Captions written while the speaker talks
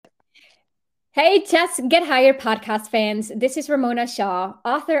Hey, Just Get Hired podcast fans. This is Ramona Shaw,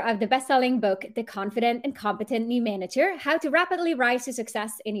 author of the best-selling book, The Confident and Competent New Manager, How to Rapidly Rise to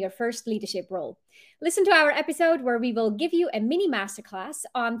Success in Your First Leadership Role. Listen to our episode where we will give you a mini masterclass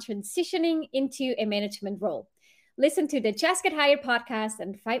on transitioning into a management role. Listen to the Just Get Hired podcast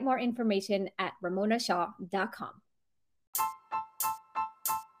and find more information at ramonashaw.com.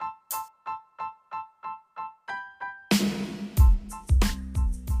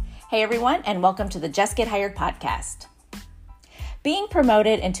 Hey everyone, and welcome to the Just Get Hired podcast. Being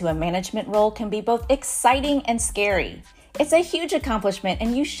promoted into a management role can be both exciting and scary. It's a huge accomplishment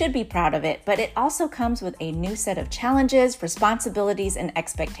and you should be proud of it, but it also comes with a new set of challenges, responsibilities, and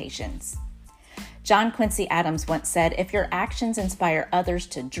expectations. John Quincy Adams once said, "If your actions inspire others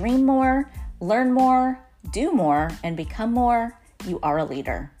to dream more, learn more, do more, and become more, you are a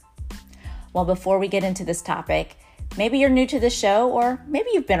leader." Well, before we get into this topic, maybe you're new to the show, or maybe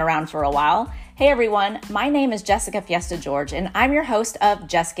you've been around for a while. Hey everyone, my name is Jessica Fiesta George, and I'm your host of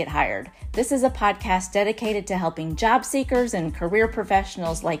Just Get Hired. This is a podcast dedicated to helping job seekers and career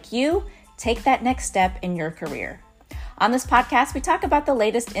professionals like you take that next step in your career. On this podcast, we talk about the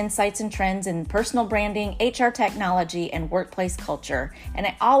latest insights and trends in personal branding, HR technology, and workplace culture. And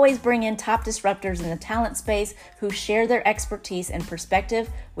I always bring in top disruptors in the talent space who share their expertise and perspective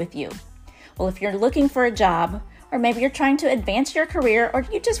with you. Well, if you're looking for a job, or maybe you're trying to advance your career, or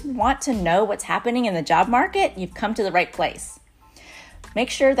you just want to know what's happening in the job market, you've come to the right place. Make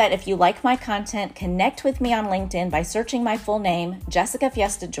sure that if you like my content, connect with me on LinkedIn by searching my full name, Jessica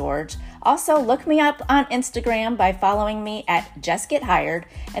Fiesta George. Also, look me up on Instagram by following me at Just Get Hired,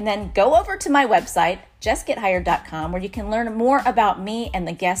 and then go over to my website, justgethired.com, where you can learn more about me and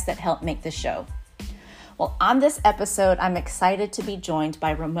the guests that help make the show. Well, on this episode, I'm excited to be joined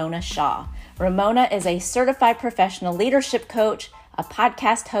by Ramona Shaw. Ramona is a certified professional leadership coach, a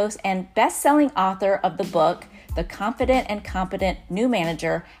podcast host, and best-selling author of the book, The Confident and Competent New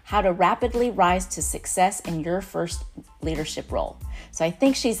Manager, How to Rapidly Rise to Success in Your First Leadership Role. So I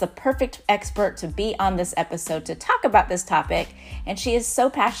think she's the perfect expert to be on this episode to talk about this topic, and she is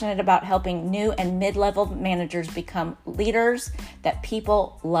so passionate about helping new and mid-level managers become leaders that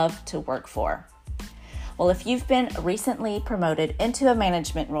people love to work for. Well, if you've been recently promoted into a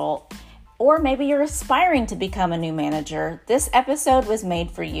management role, or maybe you're aspiring to become a new manager, this episode was made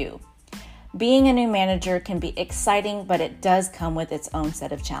for you. Being a new manager can be exciting, but it does come with its own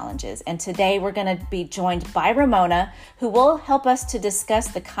set of challenges. And today we're going to be joined by Ramona, who will help us to discuss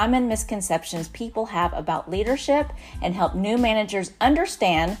the common misconceptions people have about leadership and help new managers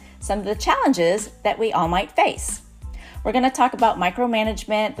understand some of the challenges that we all might face. We're going to talk about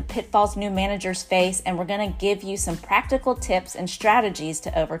micromanagement, the pitfalls new managers face, and we're going to give you some practical tips and strategies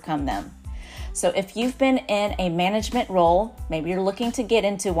to overcome them. So if you've been in a management role, maybe you're looking to get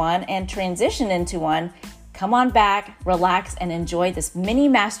into one and transition into one, come on back, relax, and enjoy this mini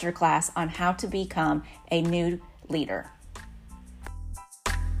masterclass on how to become a new leader.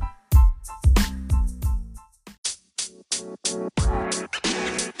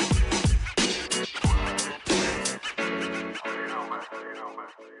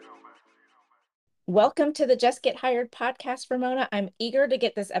 Welcome to the Just Get Hired podcast, Ramona. I'm eager to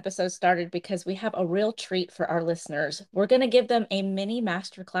get this episode started because we have a real treat for our listeners. We're going to give them a mini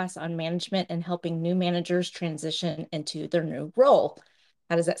masterclass on management and helping new managers transition into their new role.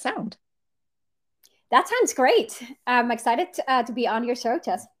 How does that sound? That sounds great. I'm excited to be on your show,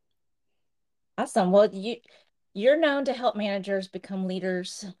 Tess. Awesome. Well, you're known to help managers become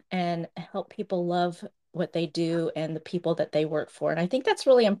leaders and help people love what they do and the people that they work for. And I think that's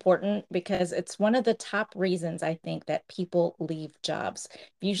really important because it's one of the top reasons I think that people leave jobs.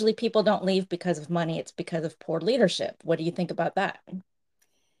 Usually people don't leave because of money. It's because of poor leadership. What do you think about that?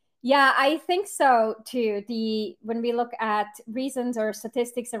 Yeah, I think so too. When we look at reasons or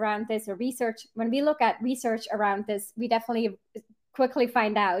statistics around this or research, when we look at research around this, we definitely quickly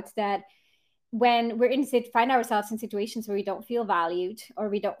find out that when find ourselves in situations where we don't feel valued or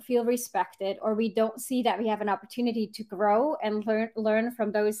we don't feel respected or we don't see that we have an opportunity to grow and learn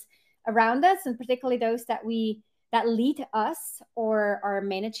from those around us, and particularly those that lead us or are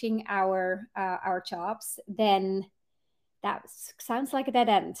managing our jobs, then that sounds like a dead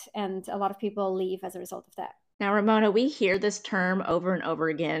end, and a lot of people leave as a result of that. Now, Ramona, we hear this term over and over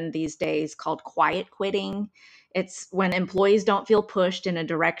again these days called quiet quitting. It's when employees don't feel pushed in a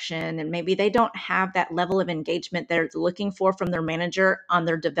direction and maybe they don't have that level of engagement they're looking for from their manager on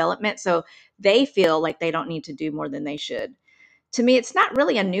their development. So they feel like they don't need to do more than they should. To me, it's not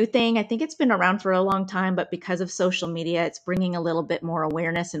really a new thing. I think it's been around for a long time, but because of social media, it's bringing a little bit more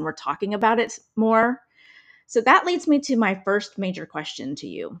awareness and we're talking about it more. So that leads me to my first major question to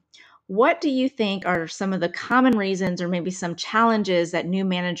you. What do you think are some of the common reasons or maybe some challenges that new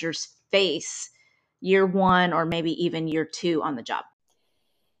managers face year one or maybe even year two on the job?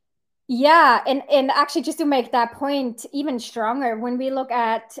 Yeah, and actually, just to make that point even stronger, when we look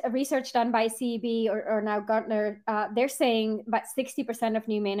at research done by CEB or now Gartner, they're saying about 60% of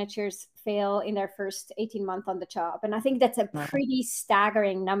new managers fail in their first 18 months on the job. And I think that's a pretty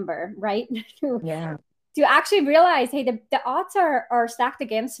staggering number, right? Yeah. To actually realize, hey, the odds are stacked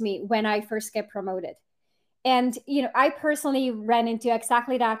against me when I first get promoted. And, I personally ran into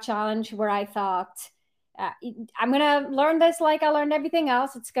exactly that challenge where I thought, I'm gonna learn this like I learned everything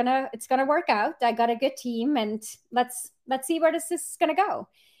else. It's gonna work out. I got a good team, and let's see where this is gonna go.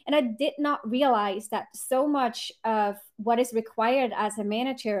 And I did not realize that so much of what is required as a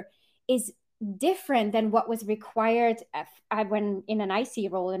manager is different than what was required when in an IC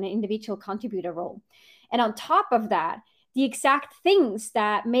role, in an individual contributor role. And on top of that, the exact things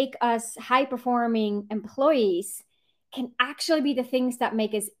that make us high performing employees can actually be the things that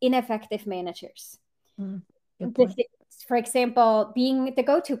make us ineffective managers. For example, being the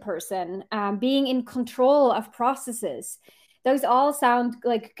go-to person, being in control of processes. Those all sound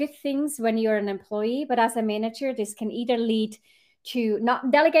like good things when you're an employee, but as a manager, this can either lead to not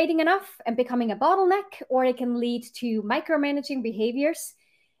delegating enough and becoming a bottleneck, or it can lead to micromanaging behaviors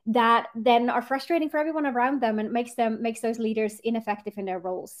that then are frustrating for everyone around them and makes those leaders ineffective in their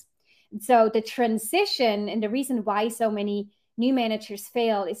roles. So the transition, and the reason why so many new managers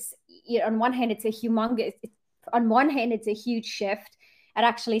fail is, on one hand, it's a huge shift. I'd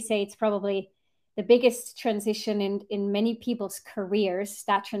actually say it's probably the biggest transition in many people's careers,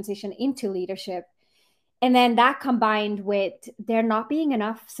 that transition into leadership. And then that combined with there not being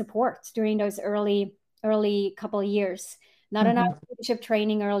enough support during those early couple of years, not enough leadership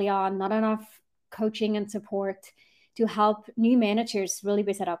training early on, not enough coaching and support to help new managers really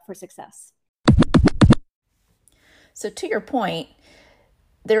be set up for success. So to your point,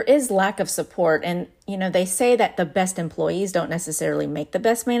 there is lack of support. And, they say that the best employees don't necessarily make the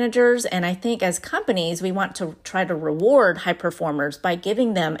best managers. And I think as companies, we want to try to reward high performers by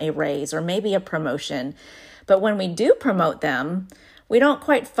giving them a raise or maybe a promotion. But when we do promote them, we don't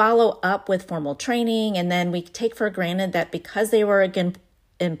quite follow up with formal training. And then we take for granted that because they were an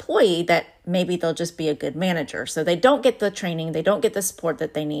employee, that maybe they'll just be a good manager. So they don't get the training, they don't get the support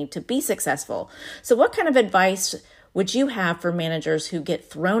that they need to be successful. So what kind of advice would you have for managers who get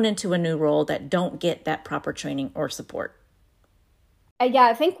thrown into a new role that don't get that proper training or support? Yeah,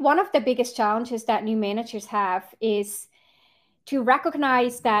 I think one of the biggest challenges that new managers have is to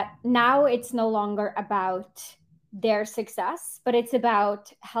recognize that now it's no longer about their success, but it's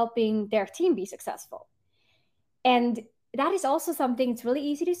about helping their team be successful. And that is also something it's really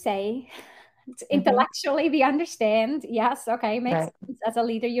easy to say. Intellectually, we understand. Yes, okay, makes sense. As a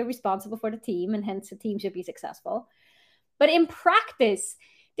leader, you're responsible for the team, and hence the team should be successful. But in practice,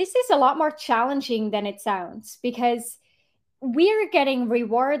 this is a lot more challenging than it sounds, because we're getting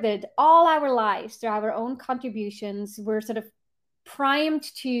rewarded all our lives through our own contributions. We're sort of primed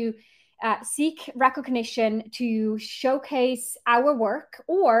to seek recognition, to showcase our work,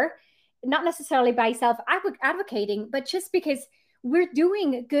 or not necessarily by self-advocating, but just because we're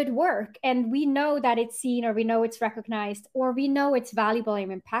doing good work and we know that it's seen, or we know it's recognized, or we know it's valuable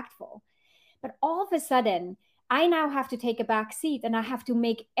and impactful. But all of a sudden, I now have to take a back seat and I have to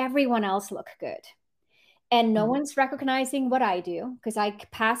make everyone else look good. And no one's recognizing what I do because I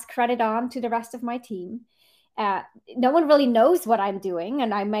pass credit on to the rest of my team. No one really knows what I'm doing.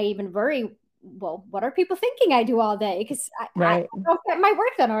 And I may even worry, well, what are people thinking I do all day? Because I don't get my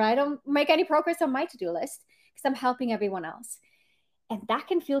work done, or I don't make any progress on my to-do list because I'm helping everyone else. And that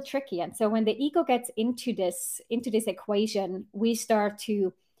can feel tricky. And so when the ego gets into this equation, we start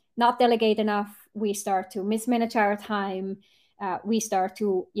to not delegate enough. We start to mismanage our time. We start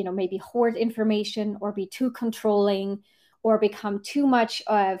to, maybe hoard information, or be too controlling, or become too much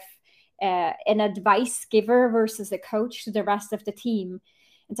of an advice giver versus a coach to the rest of the team.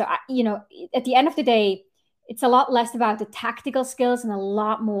 And so, at the end of the day, it's a lot less about the tactical skills and a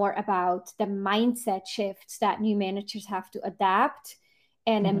lot more about the mindset shifts that new managers have to adapt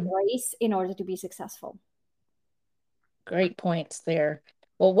and embrace in order to be successful. Great points there.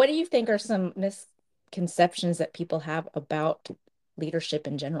 Well, what do you think are some misconceptions that people have about leadership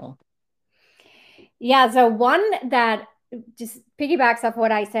in general? Yeah, so one that just piggybacks off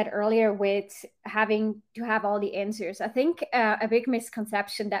what I said earlier with having to have all the answers. I think a big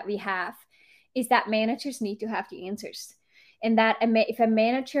misconception that we have is that managers need to have the answers, and that if a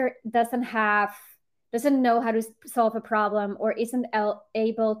manager doesn't know how to solve a problem, or isn't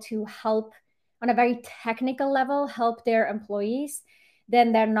able to help on a very technical level, help their employees,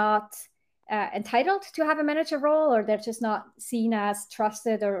 then they're not entitled to have a manager role, or they're just not seen as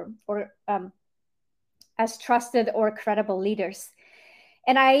trusted or as trusted or credible leaders.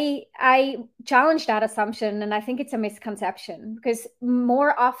 And I challenge that assumption, and I think it's a misconception, because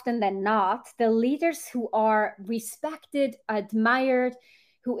more often than not, the leaders who are respected, admired,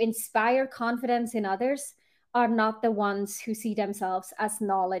 who inspire confidence in others are not the ones who see themselves as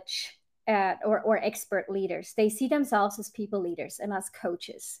knowledge or expert leaders. They see themselves as people leaders and as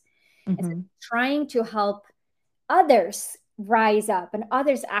coaches, and so trying to help others rise up and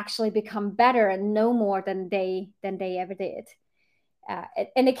others actually become better and know more than they ever did.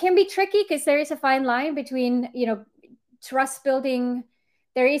 And it can be tricky because there is a fine line between, trust building.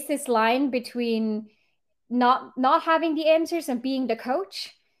 There is this line between not having the answers and being the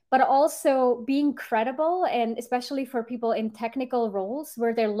coach, but also being credible, and especially for people in technical roles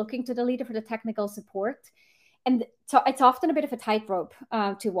where they're looking to the leader for the technical support. And so it's often a bit of a tightrope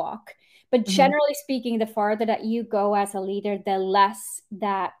to walk. But generally speaking, the farther that you go as a leader, the less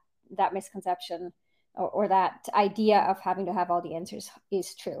that misconception or that idea of having to have all the answers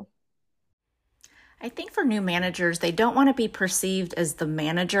is true. I think for new managers, they don't want to be perceived as the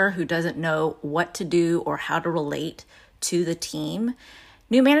manager who doesn't know what to do or how to relate to the team.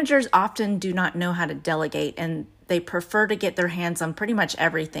 New managers often do not know how to delegate, and they prefer to get their hands on pretty much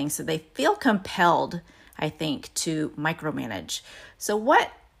everything. So they feel compelled, I think, to micromanage. So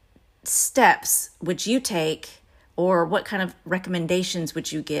what steps would you take, or what kind of recommendations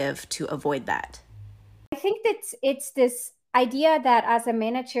would you give to avoid that? I think that it's this idea that as a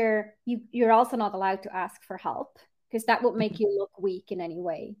manager, you're also not allowed to ask for help, because that would make you look weak in any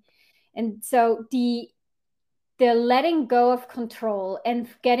way. And so the letting go of control and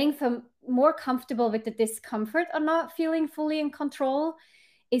getting more comfortable with the discomfort of not feeling fully in control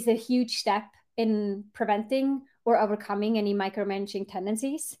is a huge step in preventing or overcoming any micromanaging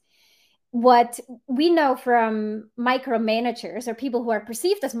tendencies. What we know from micromanagers, or people who are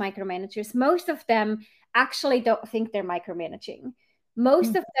perceived as micromanagers, most of them actually don't think they're micromanaging.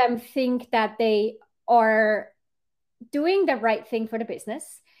 Most of them think that they are doing the right thing for the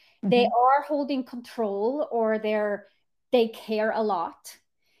business. They are holding control, or they care a lot,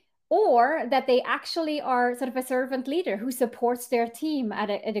 or that they actually are sort of a servant leader who supports their team at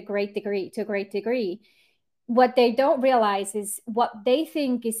a great degree. What they don't realize is what they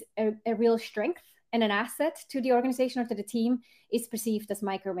think is a real strength and an asset to the organization or to the team is perceived as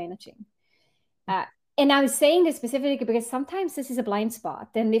micromanaging. And I was saying this specifically because sometimes this is a blind spot.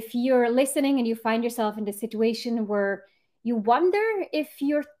 And if you're listening and you find yourself in the situation where you wonder if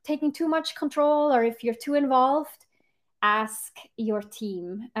you're taking too much control or if you're too involved, ask your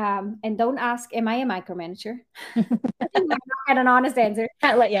team. And don't ask, am I a micromanager? You might not get an honest answer.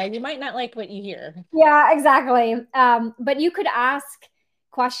 Yeah, you might not like what you hear. Yeah, exactly. But you could ask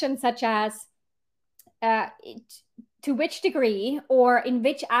questions such as, to which degree or in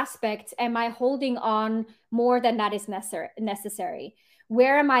which aspects am I holding on more than that is necessary?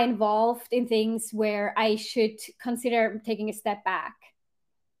 Where am I involved in things where I should consider taking a step back?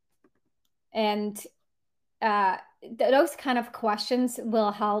 And those kind of questions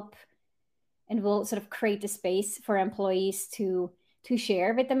will help and will sort of create a space for employees to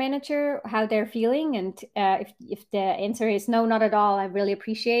share with the manager how they're feeling. And if the answer is no, not at all, I really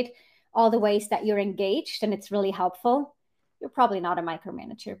appreciate all the ways that you're engaged and it's really helpful, you're probably not a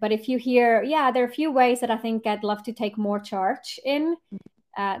micromanager. But if you hear, yeah, there are a few ways that I think I'd love to take more charge in,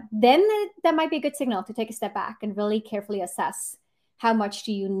 then that might be a good signal to take a step back and really carefully assess how much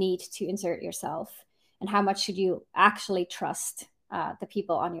do you need to insert yourself and how much should you actually trust the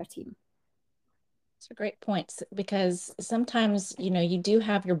people on your team. Those are great points, because sometimes, you do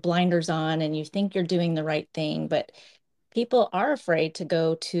have your blinders on and you think you're doing the right thing, but people are afraid to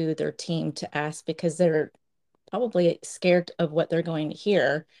go to their team to ask because they're probably scared of what they're going to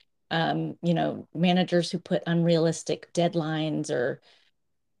hear. Managers who put unrealistic deadlines, or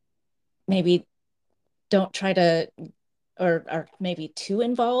maybe don't try to, or are maybe too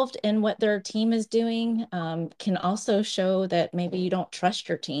involved in what their team is doing, can also show that maybe you don't trust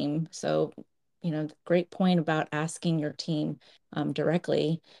your team. So, great point about asking your team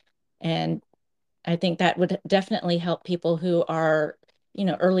directly. And I think that would definitely help people who are,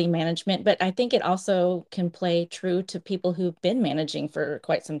 early management, but I think it also can play true to people who've been managing for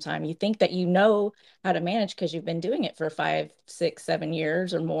quite some time. You think that you know how to manage because you've been doing it for 5, 6, 7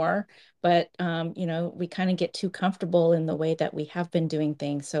 years or more, but we kind of get too comfortable in the way that we have been doing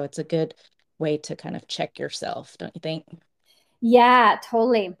things. So it's a good way to kind of check yourself, don't you think? Yeah,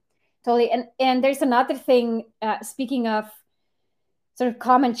 totally. And there's another thing, speaking of sort of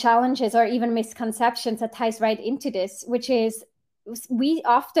common challenges or even misconceptions, that ties right into this, which is we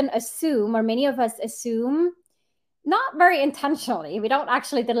often assume, or many of us assume, not very intentionally, we don't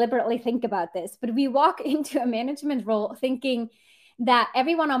actually deliberately think about this, but we walk into a management role thinking that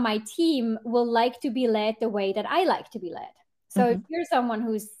everyone on my team will like to be led the way that I like to be led. So if Mhm. you're someone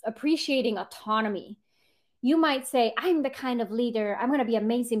who's appreciating autonomy, you might say, I'm the kind of leader, I'm going to be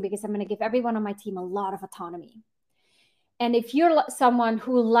amazing because I'm going to give everyone on my team a lot of autonomy. And if you're someone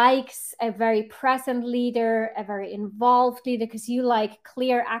who likes a very present leader, a very involved leader, because you like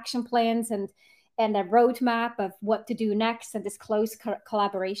clear action plans and a roadmap of what to do next and this close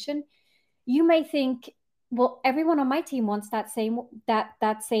collaboration, you may think, well, everyone on my team wants that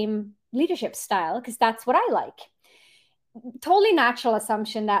same leadership style because that's what I like. Totally natural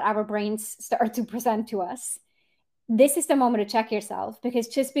assumption that our brains start to present to us. This is the moment to check yourself, because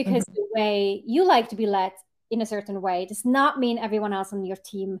just because Mhm. the way you like to be led in a certain way does not mean everyone else on your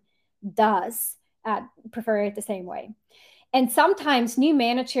team does prefer it the same way. And sometimes new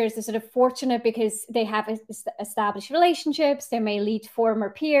managers are sort of fortunate because they have established relationships. They may lead former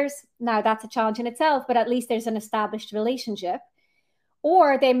peers. Now that's a challenge in itself, but at least there's an established relationship.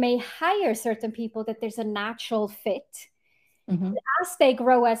 Or they may hire certain people that there's a natural fit. Mhm. As they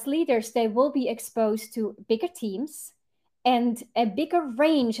grow as leaders, they will be exposed to bigger teams and a bigger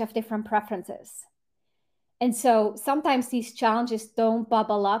range of different preferences. And so sometimes these challenges don't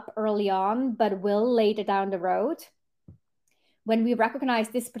bubble up early on, but will later down the road. When we recognize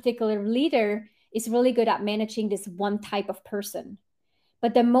this particular leader is really good at managing this one type of person.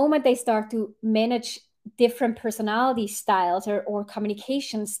 But the moment they start to manage different personality styles or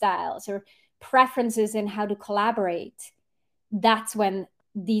communication styles or preferences in how to collaborate, that's when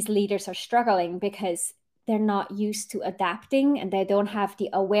these leaders are struggling because they're not used to adapting and they don't have the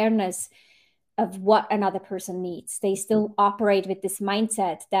awareness of what another person needs. They still operate with this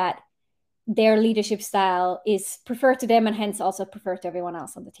mindset that their leadership style is preferred to them and hence also preferred to everyone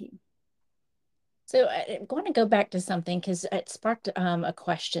else on the team. So I'm going to go back to something because it sparked a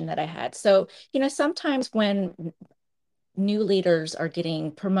question that I had. So, sometimes when new leaders are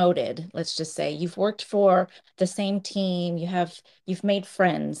getting promoted, let's just say you've worked for the same team, you've made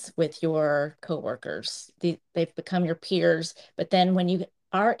friends with your coworkers, they've become your peers, but then when you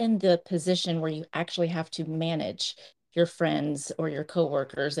are in the position where you actually have to manage your friends or your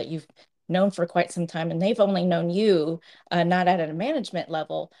coworkers that you've known for quite some time and they've only known you, not at a management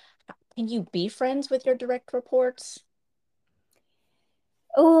level, can you be friends with your direct reports?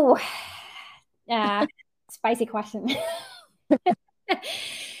 Oh, spicy question.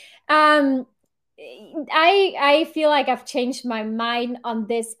 um, I feel like I've changed my mind on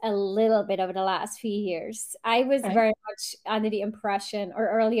this a little bit over the last few years. I was Okay. very much under the impression, or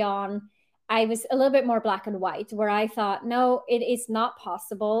early on, I was a little bit more black and white, where I thought, no, it is not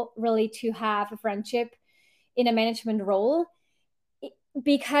possible really to have a friendship in a management role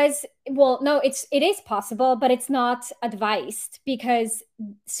because, well, no, it is possible, but it's not advised because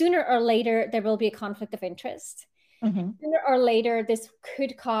sooner or later there will be a conflict of interest. Hmm. Sooner or later this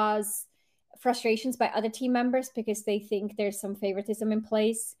could cause frustrations by other team members because they think there's some favoritism in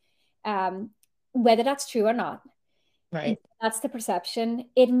place. um, Whether that's true or not, Right. that's the perception.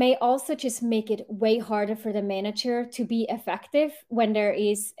 It may also just make it way harder for the manager to be effective when there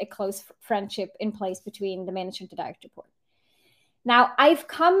is a close friendship in place between the manager and the direct report. Now, I've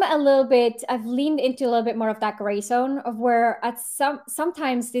leaned into a little bit more of that gray zone of where at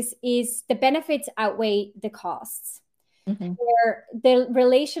sometimes this is the benefits outweigh the costs, Hmm. where the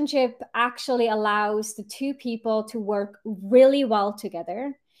relationship actually allows the two people to work really well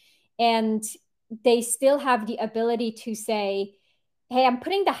together, and they still have the ability to say, hey, I'm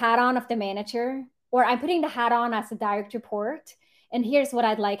putting the hat on of the manager, or I'm putting the hat on as a direct report, and here's what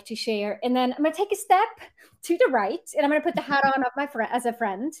I'd like to share. And then I'm going to take a step to the right, and I'm going to put the hat on of my friend as a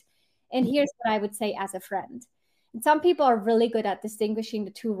friend. And here's what I would say as a friend. And some people are really good at distinguishing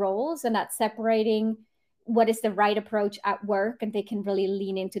the two roles and at separating what is the right approach at work, and they can really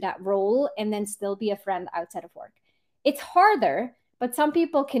lean into that role and then still be a friend outside of work. It's harder, but some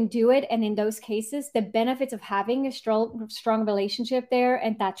people can do it. And in those cases, the benefits of having a strong relationship there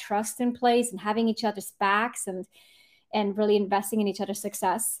and that trust in place and having each other's backs and really investing in each other's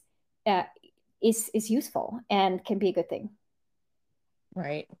success uh, is useful and can be a good thing.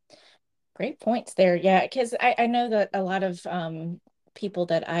 Right. Great points there. Yeah, because I know that a lot of people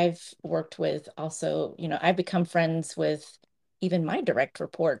that I've worked with also, I become friends with even my direct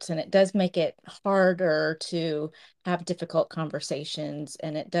reports, and it does make it harder to have difficult conversations.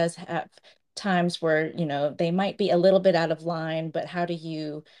 And it does have times where, they might be a little bit out of line, but how do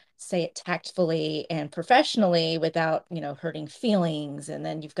you say it tactfully and professionally without, hurting feelings? And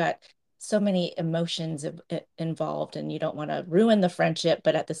then you've got so many emotions involved, and you don't want to ruin the friendship,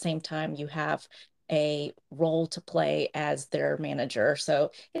 but at the same time, you have a role to play as their manager.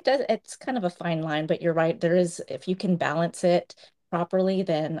 So it's kind of a fine line, but you're right. If you can balance it properly,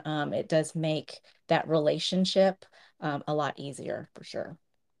 then it does make that relationship a lot easier for sure.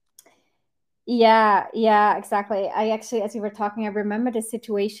 Yeah, exactly. I actually, as you were talking, I remembered a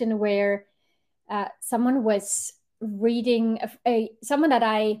situation where someone was reading someone that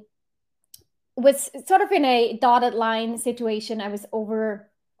I was sort of in a dotted line situation. I was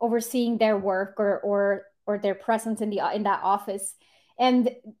overseeing their work or their presence in that office, and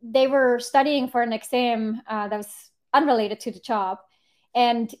they were studying for an exam that was unrelated to the job,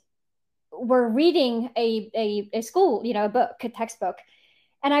 and were reading a school, a book, a textbook.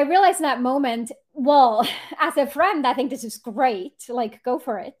 And I realized in that moment, well, as a friend, I think this is great. Like, go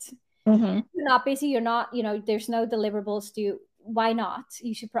for it. Mm-hmm. You're not busy. You're not, there's no deliverables to, why not?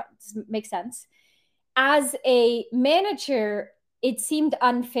 You should, make sense. As a manager, it seemed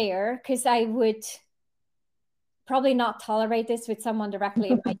unfair because I would probably not tolerate this with someone directly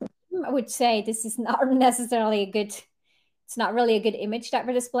in my team. I would say this is not necessarily it's not really a good image that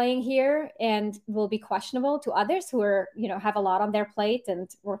we're displaying here, and will be questionable to others who are, have a lot on their plate and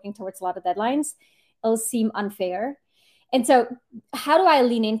working towards a lot of deadlines. It'll seem unfair. And so how do I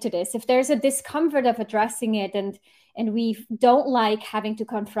lean into this? If there's a discomfort of addressing it, and we don't like having to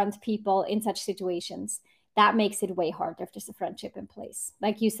confront people in such situations, that makes it way harder if there's a friendship in place.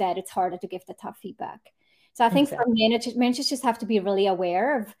 Like you said, it's harder to give the tough feedback. So I think for managers just have to be really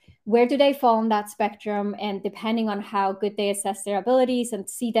aware of where do they fall on that spectrum, and depending on how good they assess their abilities and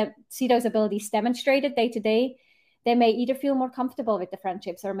see those abilities demonstrated day to day, they may either feel more comfortable with the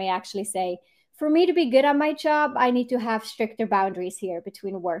friendships or may actually say, for me to be good at my job, I need to have stricter boundaries here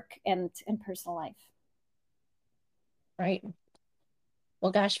between work and personal life. Right.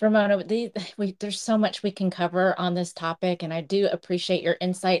 Well, gosh, Ramona, there's so much we can cover on this topic, and I do appreciate your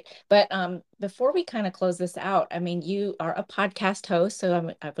insight. But before we kind of close this out, I mean, you are a podcast host,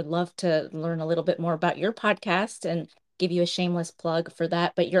 so I would love to learn a little bit more about your podcast and give you a shameless plug for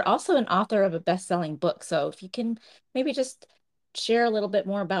that. But you're also an author of a best-selling book. So if you can maybe just share a little bit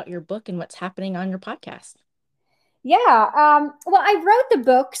more about your book and what's happening on your podcast. Yeah. Well, I wrote the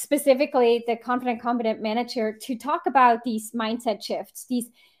book specifically, The Confident, Competent Manager, to talk about these mindset shifts, these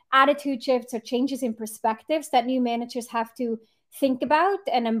attitude shifts or changes in perspectives that new managers have to think about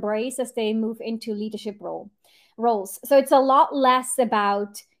and embrace as they move into leadership roles. So it's a lot less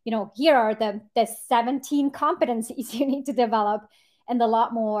about, here are the 17 competencies you need to develop, and a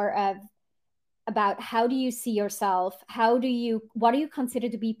lot more of about how do you see yourself, what do you consider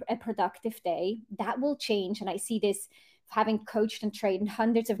to be a productive day. That will change, and I see this having coached and trained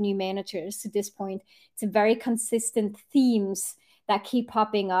hundreds of new managers to this point. It's a very consistent themes that keep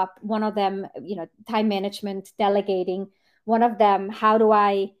popping up. One of them, time management, delegating. One of them, how do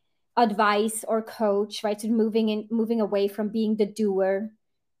I advise or coach, right? So moving away from being the doer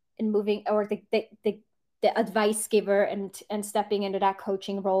and moving, or the advice giver, and stepping into that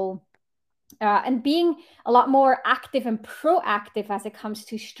coaching role. And being a lot more active and proactive as it comes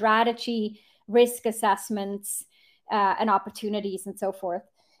to strategy, risk assessments, and opportunities, and so forth.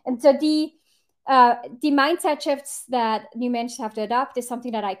 And so the mindset shifts that new managers have to adopt is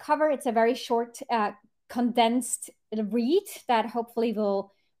something that I cover. It's a very short, condensed read that hopefully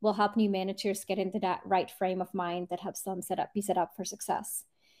will help new managers get into that right frame of mind that helps them be set up for success.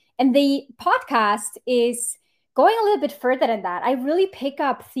 And the podcast is going a little bit further than that. I really pick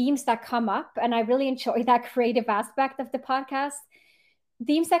up themes that come up, and I really enjoy that creative aspect of the podcast.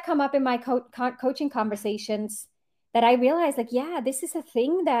 Themes that come up in my coaching conversations that I realize, like, yeah, this is a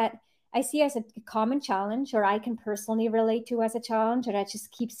thing that I see as a common challenge, or I can personally relate to as a challenge, or I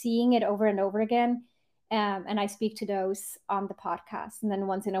just keep seeing it over and over again. And I speak to those on the podcast. And then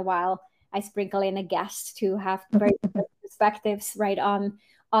once in a while, I sprinkle in a guest to have very perspectives right on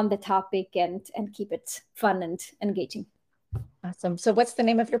the topic, and keep it fun and engaging. Awesome. So what's the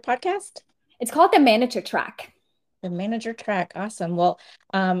name of your podcast? It's called The Manager Track. The Manager Track. Awesome. Well,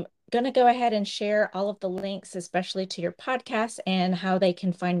 going to go ahead and share all of the links, especially to your podcast and how they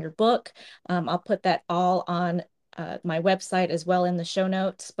can find your book. I'll put that all on my website as well in the show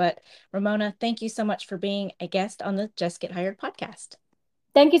notes. But Ramona, thank you so much for being a guest on the Just Get Hired podcast.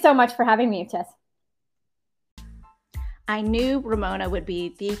 Thank you so much for having me, Tess. I knew Ramona would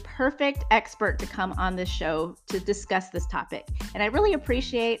be the perfect expert to come on this show to discuss this topic. And I really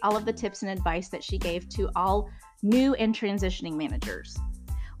appreciate all of the tips and advice that she gave to all new and transitioning managers.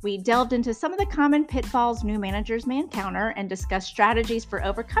 We delved into some of the common pitfalls new managers may encounter and discussed strategies for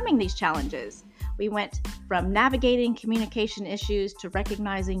overcoming these challenges. We went from navigating communication issues to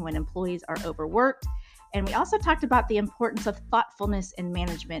recognizing when employees are overworked. And we also talked about the importance of thoughtfulness in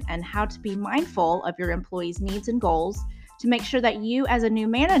management and how to be mindful of your employees' needs and goals to make sure that you as a new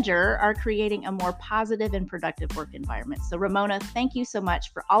manager are creating a more positive and productive work environment. So Ramona, thank you so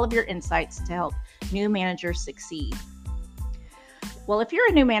much for all of your insights to help new managers succeed. Well, if you're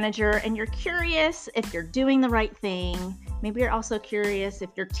a new manager and you're curious if you're doing the right thing, maybe you're also curious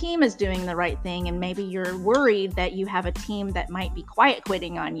if your team is doing the right thing, and maybe you're worried that you have a team that might be quiet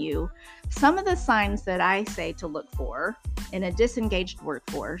quitting on you. Some of the signs that I say to look for in a disengaged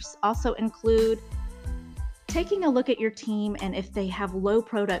workforce also include taking a look at your team and if they have low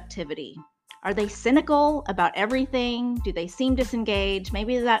productivity. Are they cynical about everything? Do they seem disengaged?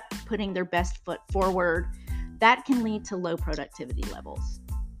 Maybe they're not putting their best foot forward. That can lead to low productivity levels.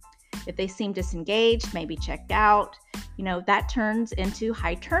 If they seem disengaged, maybe checked out, that turns into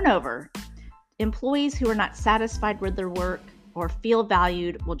high turnover. Employees who are not satisfied with their work or feel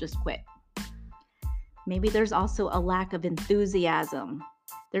valued will just quit. Maybe there's also a lack of enthusiasm.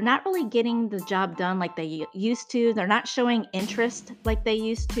 They're not really getting the job done like they used to. They're not showing interest like they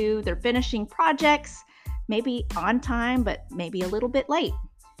used to. They're finishing projects, maybe on time, but maybe a little bit late.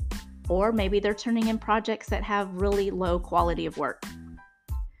 Or maybe they're turning in projects that have really low quality of work.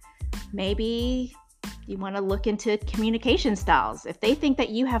 Maybe you want to look into communication styles. If they think that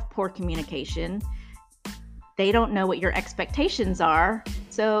you have poor communication, they don't know what your expectations are,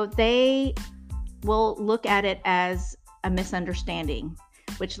 so they will look at it as a misunderstanding,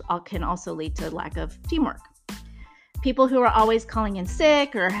 which can also lead to lack of teamwork. People who are always calling in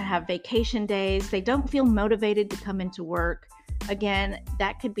sick or have vacation days, they don't feel motivated to come into work. Again,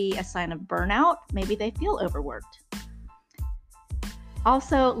 that could be a sign of burnout. Maybe they feel overworked.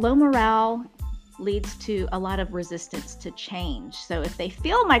 Also, low morale leads to a lot of resistance to change. So if they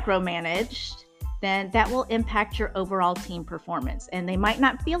feel micromanaged, then that will impact your overall team performance, and they might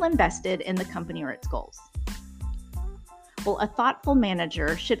not feel invested in the company or its goals. Well, a thoughtful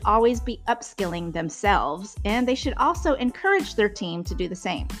manager should always be upskilling themselves, and they should also encourage their team to do the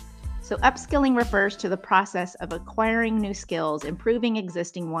same. So upskilling refers to the process of acquiring new skills, improving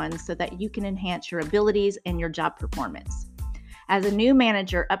existing ones so that you can enhance your abilities and your job performance. As a new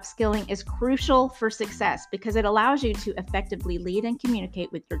manager, upskilling is crucial for success because it allows you to effectively lead and communicate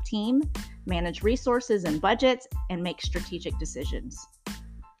with your team, manage resources and budgets, and make strategic decisions.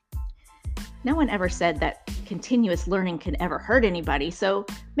 No one ever said that continuous learning can ever hurt anybody, so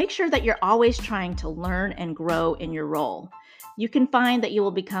make sure that you're always trying to learn and grow in your role. You can find that you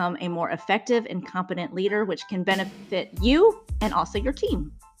will become a more effective and competent leader, which can benefit you and also your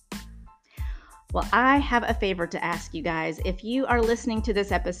team. Well, I have a favor to ask you guys. If you are listening to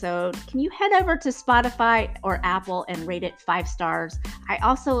this episode, can you head over to Spotify or Apple and rate it 5 stars? I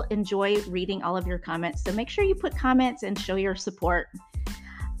also enjoy reading all of your comments, so make sure you put comments and show your support.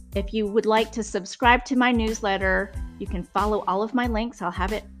 If you would like to subscribe to my newsletter, you can follow all of my links. I'll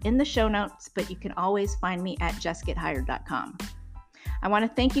have it in the show notes, but you can always find me at justgethired.com. I want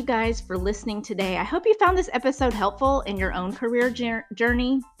to thank you guys for listening today. I hope you found this episode helpful in your own career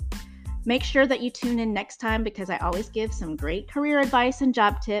journey. Make sure that you tune in next time because I always give some great career advice and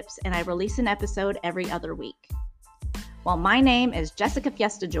job tips, and I release an episode every other week. Well, my name is Jessica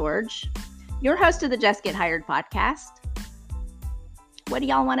Fiesta George, your host of the Just Get Hired podcast. What do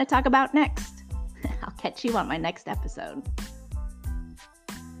y'all want to talk about next? I'll catch you on my next episode.